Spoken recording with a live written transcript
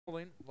All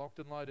in, locked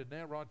and loaded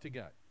now, right to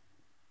go.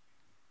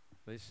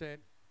 They're set.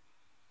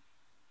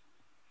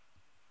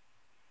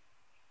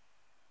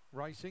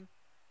 Racing.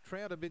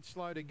 Trout a bit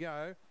slow to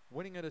go.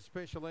 Winning at a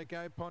Special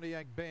Echo,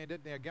 Pontiac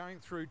Bandit. Now going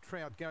through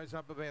Trout, goes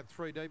up about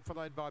 3 deep,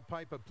 followed by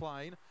Paper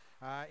Plane.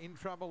 In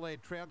trouble there,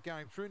 Trout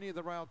going through near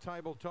the rail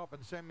tabletop,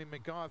 and Sammy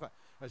McIver.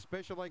 A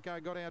Special Echo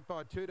got out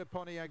by 2 to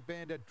Pontiac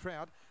Bandit.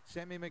 Trout,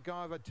 Sammy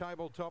McIver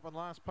tabletop, and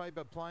last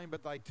Paper Plane,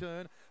 but they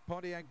turn.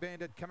 Pontiac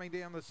Bandit coming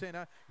down the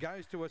centre,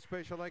 goes to a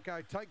Special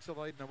Echo, takes the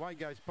lead, and away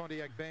goes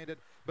Pontiac Bandit,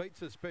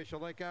 beats a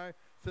Special Echo.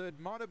 Third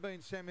might have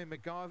been Sammy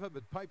McIver,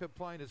 but Paper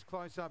Plane is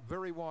close up,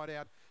 very wide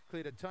out,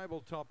 cleared a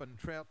tabletop, and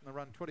Trout in the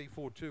run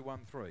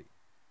 24-2-1-3.